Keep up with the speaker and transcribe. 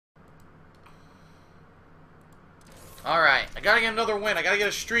Alright, I gotta get another win. I gotta get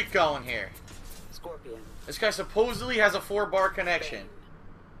a streak going here. Scorpion. This guy supposedly has a 4-bar connection.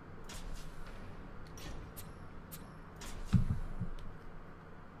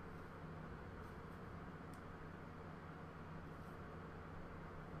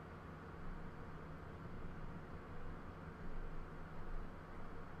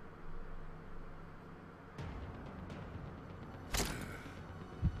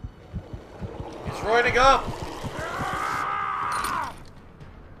 He's roiding up.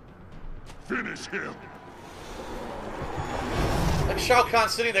 Finish him. Like Shao Kahn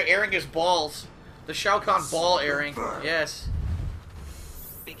sitting there airing his balls. The Shao Kahn ball airing. Yes.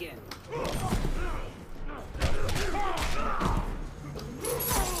 Begin.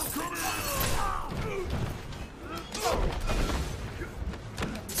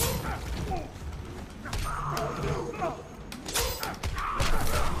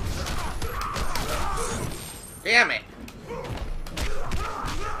 Damn it.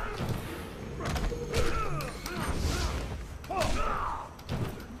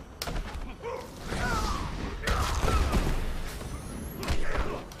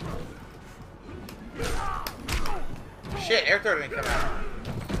 Shit, air throw didn't come out.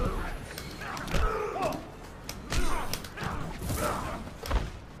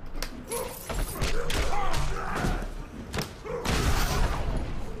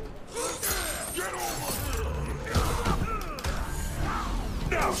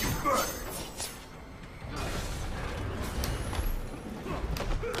 Now you burn.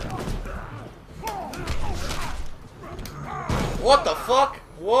 What the fuck?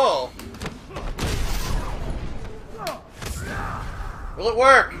 Whoa. Will it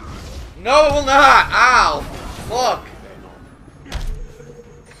work? No, it will not. Ow. Fuck.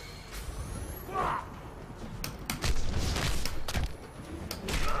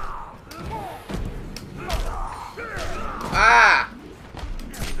 Ah.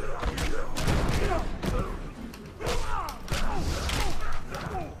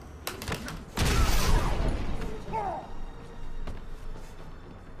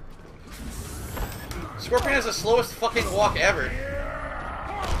 Scorpion has the slowest fucking walk ever.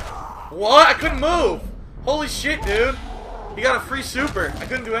 What? I couldn't move! Holy shit, dude! He got a free super. I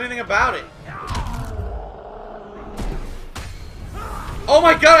couldn't do anything about it. Oh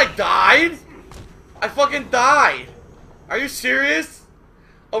my god, I died?! I fucking died! Are you serious?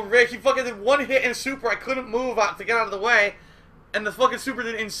 Oh, Rick, he fucking did one hit and a super. I couldn't move out to get out of the way. And the fucking super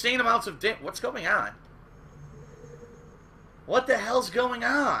did insane amounts of damage. What's going on? What the hell's going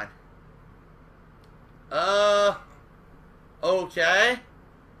on? Okay.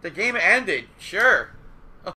 The game ended. Sure.